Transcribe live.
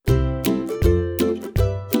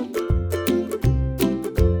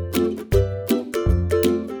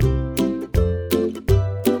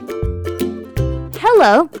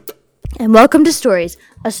Hello, and welcome to Stories,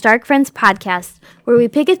 a Stark Friends podcast, where we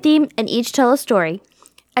pick a theme and each tell a story.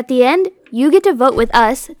 At the end, you get to vote with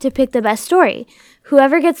us to pick the best story.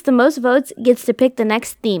 Whoever gets the most votes gets to pick the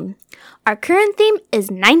next theme. Our current theme is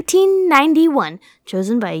 1991,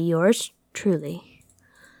 chosen by yours truly.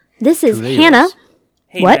 This is Truly Hannah. yours.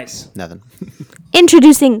 Hey, What? nice. Nothing.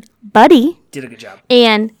 Introducing Buddy, Did a good job.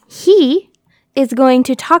 and he is going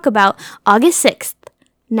to talk about August 6th,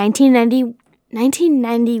 1991.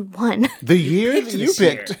 The year that Picked you this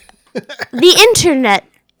year. picked. The internet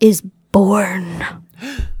is born.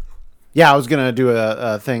 Yeah, I was gonna do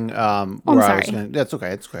a thing where I'm I was sorry. gonna. That's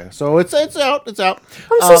okay. It's okay. So it's out. It's out.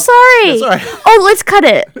 I'm so sorry. That's all right. Oh, let's cut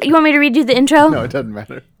it. You want me to redo the intro? No, it doesn't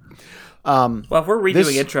matter. Well, if we're redoing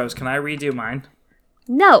This- intros, can I redo mine?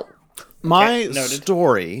 No. My noted.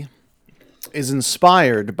 story is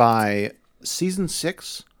inspired by season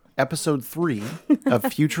 6, episode 3 of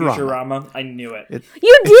Futurama. Futurama. I knew it.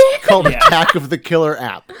 You did? Called Yeah. Attack of the Killer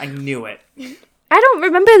App. I knew it. I don't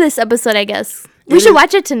remember this episode, I guess. We should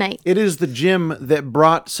watch it tonight. It is the gym that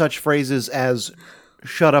brought such phrases as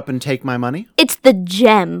 "shut up and take my money." It's the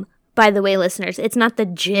gem, by the way, listeners. It's not the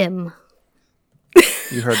gym.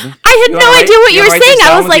 You heard me. I had You no wanna idea write- what you were wanna write saying. this I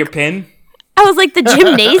down was with your like, pin? the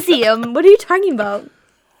gymnasium. What are you talking about?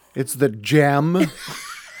 It's the gem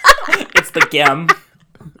It's the gem.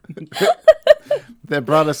 that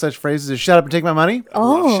brought us such phrases as "shut up and take my money"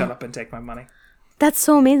 Oh, Shut up and take my money. that's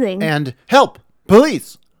so amazing. and "help,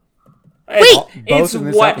 police." Wait, both it's in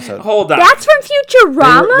this what? episode. Hold on. That's from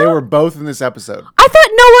Futurama? They were both in this episode. I thought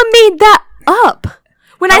Noah made that up.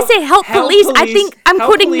 When I say help police, I think I'm Help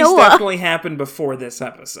quoting Police Noah. definitely happened before this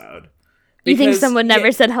episode. You think Because- someone never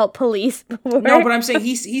yeah, said help police before? No, but I'm saying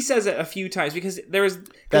he says it a few times because there was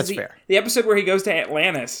That's the, fair. The episode where he goes to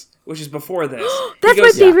Atlantis, which is before this. That's he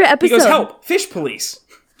goes, my favorite He episode. goes, help, fish police.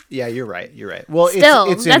 Yeah, you're right. You're right. Well, Still,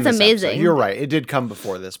 it's in that's this amazing. episode. You're right. It did come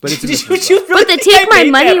before this, but it's in this Would as you well. really But the think take I my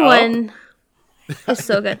made money that up? one is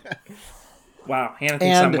so good. Wow, Hannah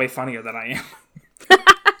thinks I'm And- way funnier than I am.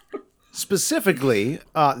 Specifically,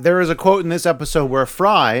 there is a quote in this episode where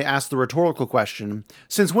Fry asks the rhetorical question,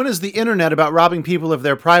 "Since when is the internet about robbing people of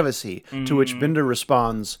their privacy?" To which Bender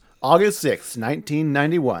responds, "August 6th,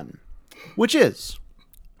 1991." Which is,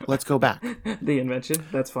 let's go back. The invention?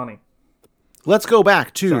 That's funny. Let's go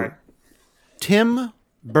back to Sorry. Tim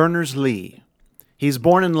Berners-Lee. He's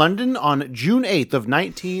born in London on June 8th of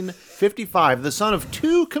 1955, the son of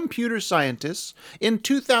two computer scientists. In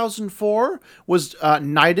 2004, was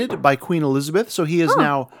knighted by Queen Elizabeth, so he is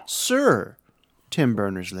now Sir Tim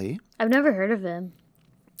Berners-Lee. I've never heard of him.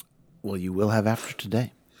 Well, you will have after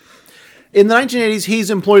today. In the 1980s,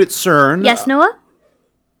 he's employed at CERN. Yes, Noah?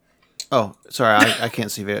 Oh, sorry, I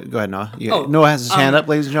can't see it. Go ahead, Noah. Oh, Noah has his hand up,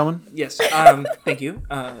 ladies and gentlemen. Yes, thank you.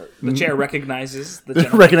 The chair recognizes the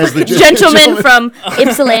gentleman. Recognize the Gentleman from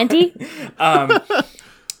Ypsilanti?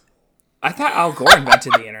 I thought Al Gore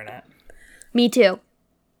invented the internet. Me too.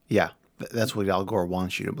 Yeah, that's what Al Gore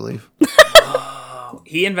wants you to believe.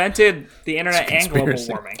 He invented the internet and global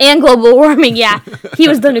conspiracy. warming. And global warming, yeah. He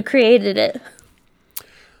was the one who created it.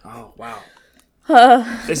 Oh, wow.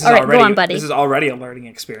 This is all right, go already on, buddy. This is already a learning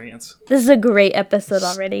experience. This is a great episode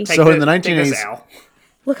already. Take So in the take this, 1980s Al.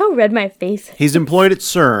 Look how red my face is. He's employed at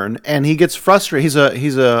CERN, and he gets frustrated.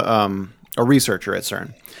 He's a researcher at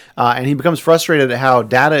CERN, and he becomes frustrated at how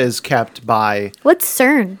data is kept by What's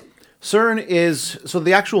CERN? CERN. Is so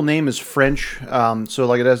the actual name is French, so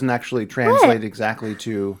like it doesn't actually translate exactly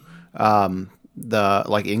to the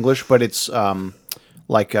like English, but it's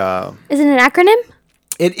like Is it an acronym?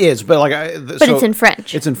 it is, but like But it's in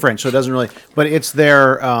French. It's in French, so it doesn't really. But it's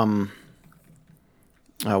their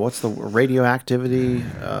what's the radioactivity?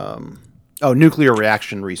 Nuclear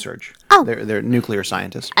reaction research. Oh. They're nuclear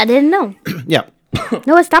scientists. I didn't know. Yeah.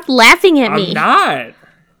 Noah, stop laughing at me. I'm not.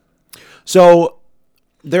 So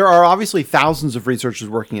there are obviously thousands of researchers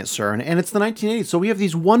working at CERN, and it's the 1980s. So we have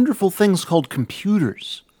these wonderful things called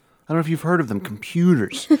computers. I don't know if you've heard of them,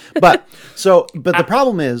 computers. But the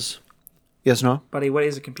problem is, yes, no, Buddy, what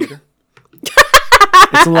is a computer?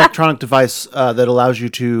 it's an electronic device that allows you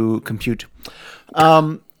to compute.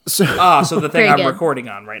 So the thing Very I'm good. recording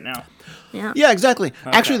on right now. Yeah, exactly.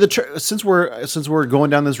 Actually, since we're going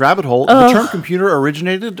down this rabbit hole, the term computer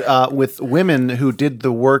originated with women who did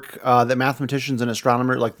the work that mathematicians and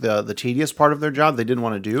astronomers, like the tedious part of their job, they didn't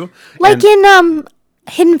want to do. Like And- in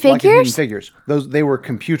Hidden like in Hidden Figures? Figures. They were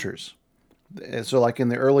computers. So, like in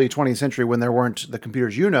the early 20th century, when there weren't the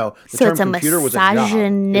computers the So term it's a computer was a job. It was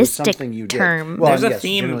misogynistic something you did. term. Well, There's a yes,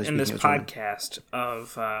 theme generally in this speaking, it was women. podcast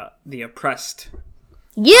of the oppressed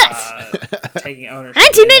Yes! taking ownership.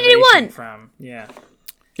 1991! From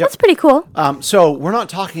That's pretty cool. So we're not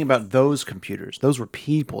talking about those computers. Those were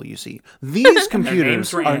people, you see. These computers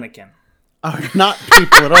Names were Anakin. are not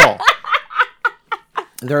people at all.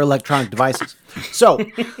 They're electronic devices. So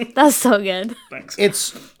That's so good. Thanks.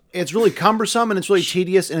 it's really cumbersome and it's really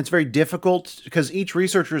tedious and it's very difficult because each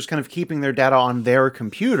researcher is kind of keeping their data on their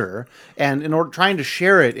computer, and in order trying to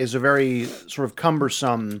share it is a very sort of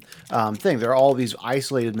cumbersome thing. There are all these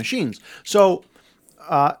isolated machines. So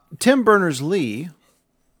Tim Berners-Lee.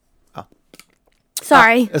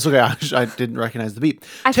 Sorry. It's okay. I didn't recognize the beep.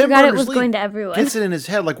 I Tim forgot it was Berners-Lee going to everyone. Gets it in his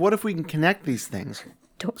head, like, what if we can connect these things?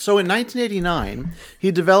 So in 1989,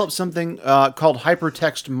 he developed something called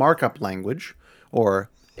Hypertext Markup Language, or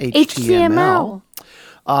HTML,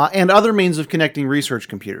 and other means of connecting research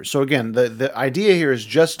computers. So again, the idea here is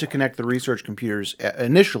just to connect the research computers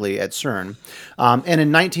initially at CERN. And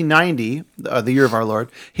in 1990, the year of our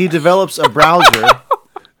Lord, he develops a browser.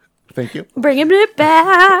 Thank you. Bringing it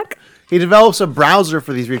back. He develops a browser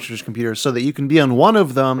for these research computers so that you can be on one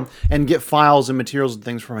of them and get files and materials and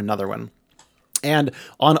things from another one. And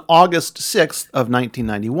on August 6th of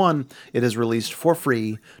 1991, it is released for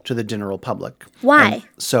free to the general public. Why? And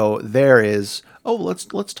so there is... Oh,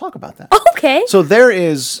 let's talk about that. Okay. So there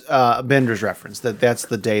is Bender's reference that's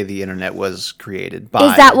the day the internet was created by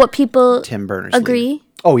Is that what people Tim Berners-Lee. agree?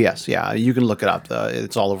 Oh, yes. Yeah, you can look it up.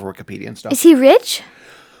 It's all over Wikipedia and stuff. Is he rich?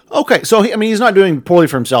 Okay, so he's not doing poorly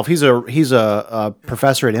for himself. He's a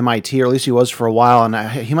professor at MIT, or at least he was for a while,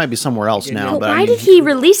 and he might be somewhere else now. But But why did he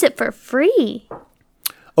release it for free?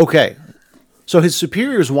 Okay, so his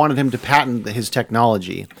superiors wanted him to patent his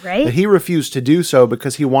technology, Right. But he refused to do so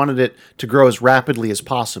because he wanted it to grow as rapidly as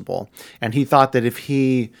possible, and he thought that if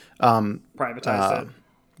he Privatized it.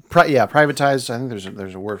 privatized. I think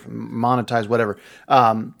there's a word for monetized, whatever.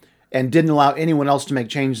 And didn't allow anyone else to make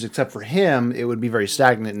changes except for him, it would be very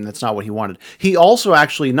stagnant, and that's not what he wanted. He also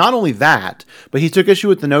actually, not only that, but he took issue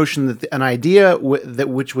with the notion that an idea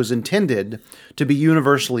which was intended to be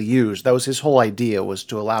universally used, that was his whole idea, was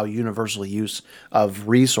to allow universal use of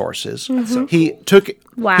resources. Mm-hmm. He took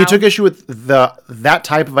Wow. he took issue with that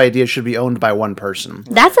type of idea should be owned by one person.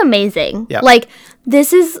 That's amazing. Yeah. Like,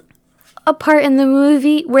 this is a part in the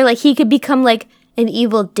movie where, like, he could become, like, an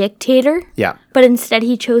evil dictator. Yeah. But instead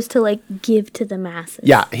he chose to, like, give to the masses.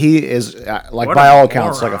 Yeah, he is, like, What by a all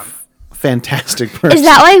accounts, like a moron. fantastic person. Is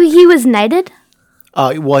that why he was knighted?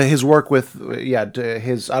 Well, his work with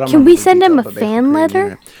his. I don't. Can remember we the send him detail, a but fan basically,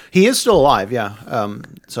 letter? He is still alive. Yeah.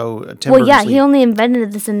 So Tim Well, yeah, Berners-Lee. he only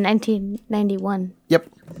invented this in 1991. Yep.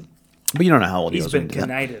 But you don't know how old he He's was. been when he did that.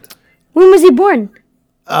 knighted. When was he born?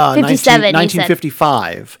 19- 57, you said.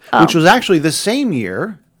 1955, which was actually the same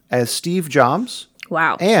year as Steve Jobs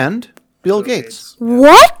Wow. and Bill Gates.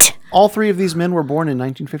 What? All three of these men were born in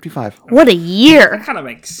 1955. What a year. That kind of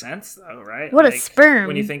makes sense, though, right? What a sperm.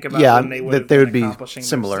 When you think about Yeah, when they would that have they been would be accomplishing their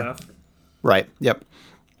similar. stuff. Right. Yep.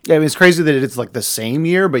 Yeah, I mean, it's crazy that it's like the same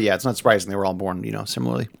year, but yeah, it's not surprising they were all born,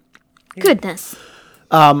 similarly. Goodness.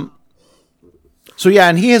 So yeah,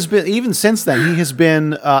 and he has been, even since then, he has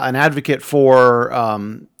been an advocate for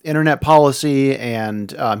internet policy,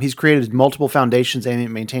 and he's created multiple foundations aiming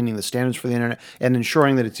at maintaining the standards for the internet and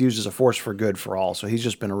ensuring that it's used as a force for good for all. So he's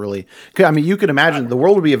just been a really, I mean, you could imagine the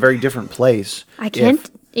world would be a very different place. I can't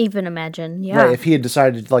even imagine. Yeah. Right, if he had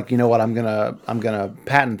decided, like, you know what, I'm gonna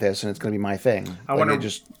patent this and it's gonna be my thing. I wonder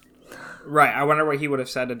what he would have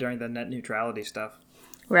said during the net neutrality stuff.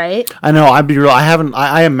 Right? I know. I'd be real.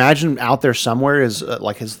 I imagine out there somewhere is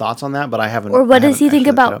like his thoughts on that, but I haven't. Or what I does he haven't think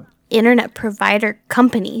actually looked it about internet provider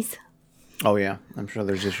companies? up. Oh yeah, I'm sure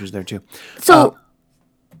there's issues there too. So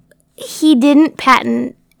he didn't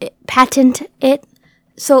patent it,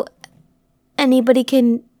 so anybody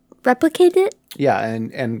can replicate it? Yeah,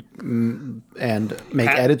 and make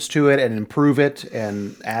edits to it and improve it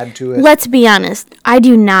and add to it. Let's be honest. I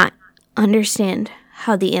do not understand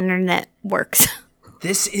how the internet works.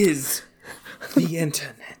 This is the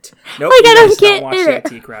internet. Nope, Like, I you don't guys get watch it.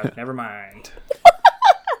 the IT crowd. Never mind.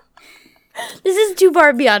 This is too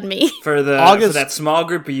far beyond me. For that small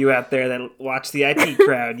group of you out there that watch the IT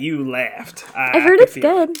crowd, you laughed. I've heard it's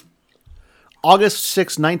good. August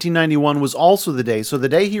 6, 1991 was also the day. So the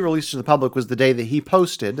day he released to the public was the day that he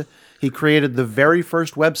created the very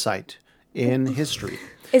first website in history.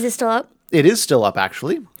 Is it still up? It is still up,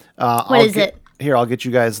 actually. What is it? Here, I'll get you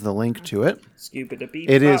guys the link to it. Scoop-a-da-beep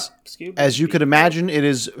It is, pop, scoop-a-da-beep as you could pop. imagine, it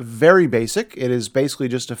is very basic. It is basically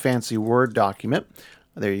just a fancy Word document.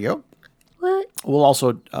 There you go. What? We'll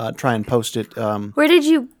also try and post it Where did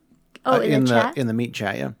you? Oh, in the chat? in the Meet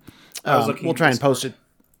chat. Yeah, I was looking we'll at try and Discord. post it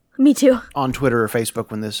Me too. on Twitter or Facebook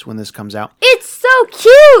when this comes out. It's so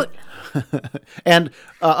cute. And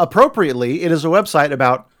appropriately, it is a website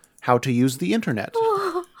about how to use the internet.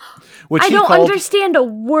 Which I he don't called, understand a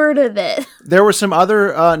word of it. There were some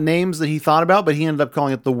other names that he thought about, but he ended up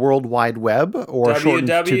calling it the World Wide Web, or shortened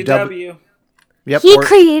to WWW. Yep. He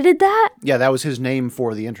created that? Yeah, that was his name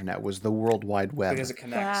for the internet, was the World Wide Web. Because it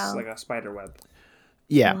connects Wow. like a spider web.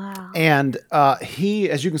 Yeah. Wow. And he,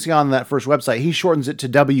 as you can see on that first website, he shortens it to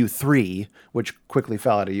W3, which quickly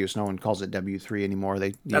fell out of use. No one calls it W3 anymore.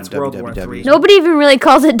 That's World War III. Nobody even really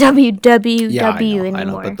calls it WWW Yeah, anymore. I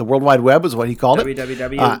know, but the World Wide Web is what he called it.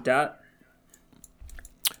 www.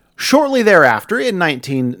 Shortly thereafter, in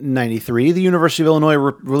 1993, the University of Illinois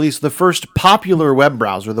released the first popular web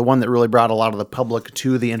browser, the one that really brought a lot of the public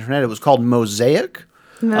to the internet. It was called Mosaic.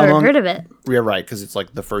 Never heard of it. Yeah, right, because it's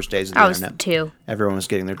like the first days of the I was internet. 2. Everyone was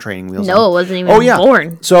getting their training wheels No, on. it wasn't even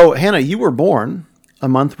born. So, Hannah, you were born a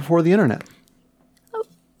month before the internet.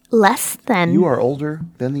 Less than. You are older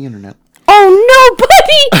than the internet. Oh, no,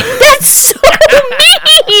 buddy! That's so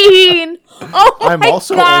mean! Oh, I'm my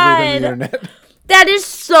also God. older than the internet. That is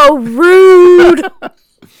so rude!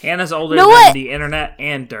 Hannah's older Noah- than the internet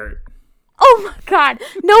and dirt. Oh, my God.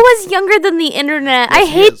 Noah's younger than the internet. I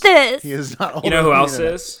He hate is. this. He is not older You know who than the else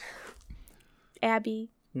internet. is? Abby.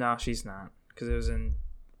 No, she's not. Because it was in.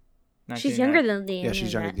 She's younger than the Yeah, internet.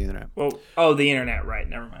 she's younger than the internet. Well, the internet, right?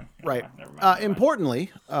 Never mind. Right. Never mind.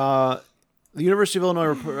 Importantly, the University of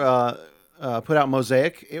Illinois put out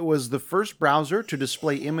Mosaic. It was the first browser to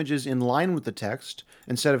display images in line with the text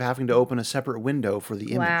instead of having to open a separate window for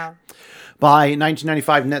the image. Wow. By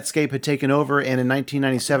 1995, Netscape had taken over, and in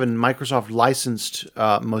 1997, Microsoft licensed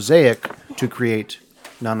Mosaic to create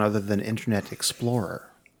none other than Internet Explorer.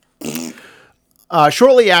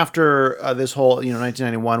 Shortly after this whole,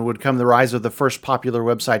 1991, would come the rise of the first popular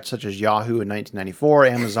websites such as Yahoo in 1994,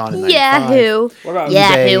 Amazon in 95, Yahoo. What about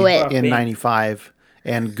Yahoo eBay it. in Bing? 95,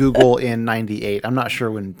 and Google in 98. I'm not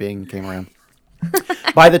sure when Bing came around.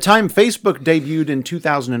 By the time Facebook debuted in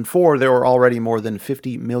 2004, there were already more than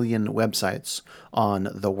 50 million websites on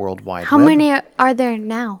the World Wide How Web. many are there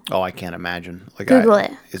now? Oh, I can't imagine. Like, Google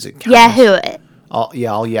it. Is it countless? Yahoo it.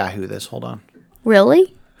 I'll Yahoo this. Hold on.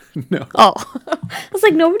 Really? No. Oh. I was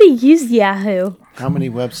like, nobody used Yahoo. How many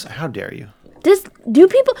websites? How dare you? Do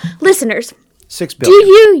people, listeners, 6 do billion.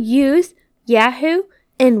 you use Yahoo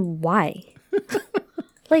and why?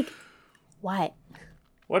 Like, why?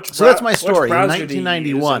 So that's my story. In Which browser do you use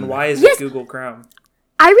 1991. and why is Yes. it Google Chrome?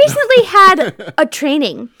 I recently had a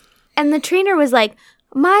training, and the trainer was like,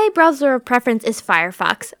 my browser of preference is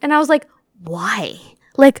Firefox. And I was like, why?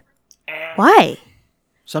 Like, why?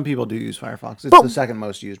 Some people do use Firefox. It's But- the second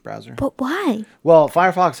most used browser. But why? Well,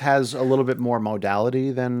 Firefox has a little bit more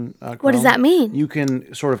modality than Chrome. What does that mean? You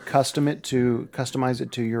can sort of customize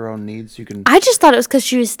it to your own needs. You can I just thought it was because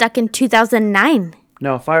she was stuck in 2009.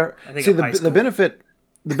 no think See of high the school. benefit.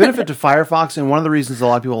 The benefit to Firefox, and one of the reasons a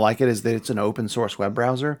lot of people like it, is that it's an open source web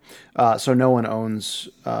browser. So no one owns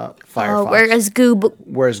Firefox. Whereas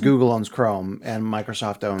Whereas Google owns Chrome, and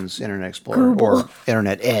Microsoft owns Internet Explorer, or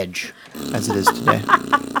Internet Edge, as it is today,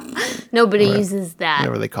 nobody uses that.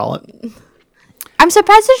 whatever they call it. I'm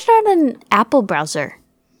surprised there's not an Apple browser.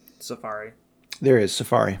 Safari. There is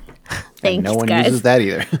Safari. Thanks, No one guys. uses that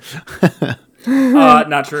either.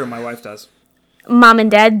 Not true. My wife does. Mom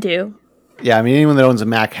and Dad do. Yeah, I mean, anyone that owns a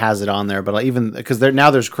Mac has it on there, but even because now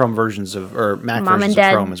there's Chrome versions or Mac Mom and versions of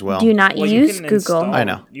Dad Chrome as well. do not Well, use you can Google. Install, I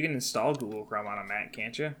know. You can install Google Chrome on a Mac,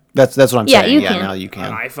 can't you? That's what I'm Yeah, saying. you Yeah, can. now you can.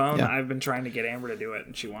 On iPhone, Yeah. I've been trying to get Amber to do it,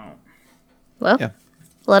 and she won't. Well, Yeah.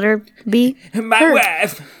 let her be. My Her.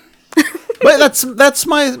 wife. But that's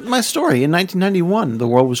my story. In 1991, the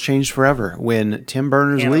world was changed forever when Tim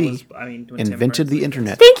Berners-Lee when Tim invented the Berners-Lee-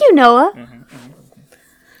 internet. Thank you, Noah.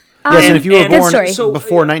 Yes, and if you were and- born so-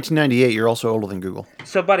 before 1998, you're also older than Google.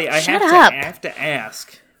 So, buddy, I Shut have up. to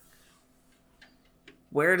ask,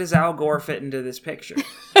 where does Al Gore fit into this picture?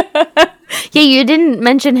 Yeah, you didn't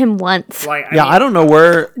mention him once. Like, I don't know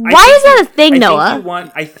where. Why is that a thing,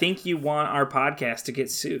 Noah? I think you want our podcast to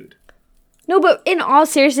get sued. No, but in all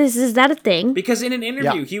seriousness, is that a thing? Because in an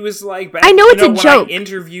interview, Yeah. he was like, I know it's a when joke. I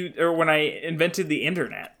interviewed, or when I invented the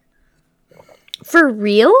internet. For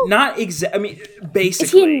real? Not I mean,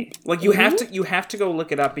 basically, like you have to go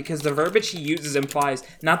look it up because the verbiage he uses implies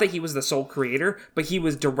not that he was the sole creator, but he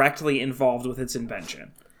was directly involved with its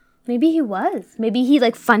invention. Maybe he was. Maybe he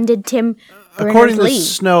funded Tim According to Berners-Lee.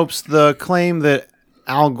 Snopes, the claim that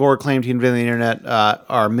Al Gore claimed he invented the internet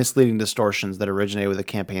are misleading distortions that originated with a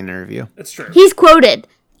campaign interview. That's true. He's quoted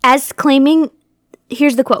as claiming,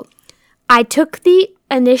 here's the quote, "I took the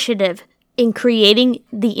initiative in creating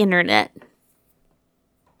the internet."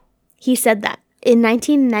 He said that in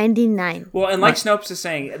 1999. Well, and like Snopes is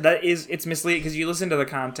saying, it's misleading because you listen to the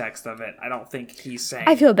context of it. I don't think he's saying.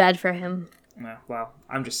 I feel bad for him. Well,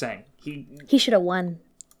 I'm just saying he should have won.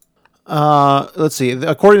 Let's see.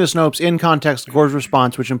 According to Snopes, in context, Gore's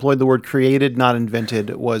response, which employed the word created, not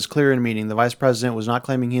invented, was clear in meaning. The vice president was not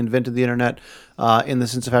claiming he invented the internet in the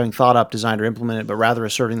sense of having thought up, designed, or implemented, but rather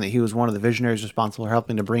asserting that he was one of the visionaries responsible for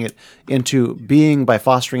helping to bring it into being by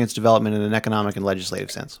fostering its development in an economic and legislative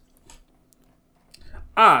sense.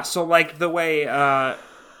 So like the way...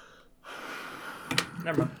 Never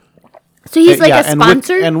mind. So he's like a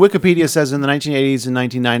sponsor? And Wikipedia says in the 1980s and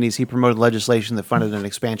 1990s, he promoted legislation that funded an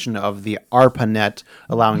expansion of the ARPANET,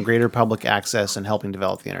 allowing greater public access and helping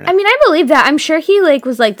develop the internet. I mean, I believe that. I'm sure he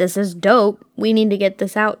was like, this is dope. We need to get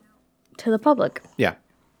this out to the public. Yeah.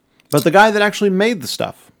 But the guy that actually made the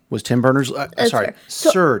stuff was Tim Berners-Lee.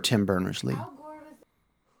 Sir Tim Berners-Lee.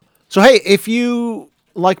 So, hey, if you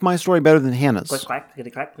like my story better than Hannah's...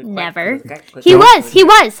 Never. He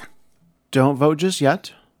was. Don't vote just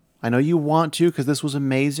yet. I know you want to because this was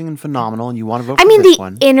amazing and phenomenal, and you want to vote for this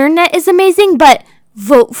one. The internet is amazing, but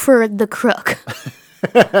vote for the crook.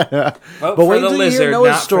 But wait till you hear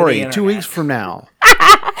Noah's story 2 weeks from now.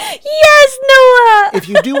 Yes, Noah! If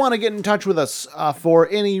you do want to get in touch with us for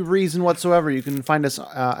any reason whatsoever, you can find us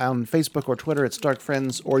on Facebook or Twitter at Stark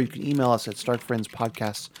Friends, or you can email us at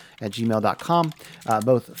starkfriendspodcasts@gmail.com.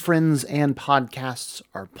 Both friends and podcasts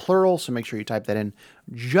are plural, so make sure you type that in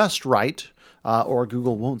just right. Or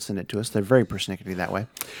Google won't send it to us. They're very persnickety that way.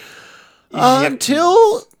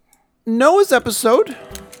 Until Noah's episode,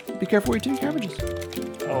 be careful where you take cabbages.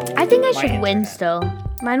 I think I should win still.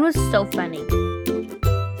 Mine was so funny.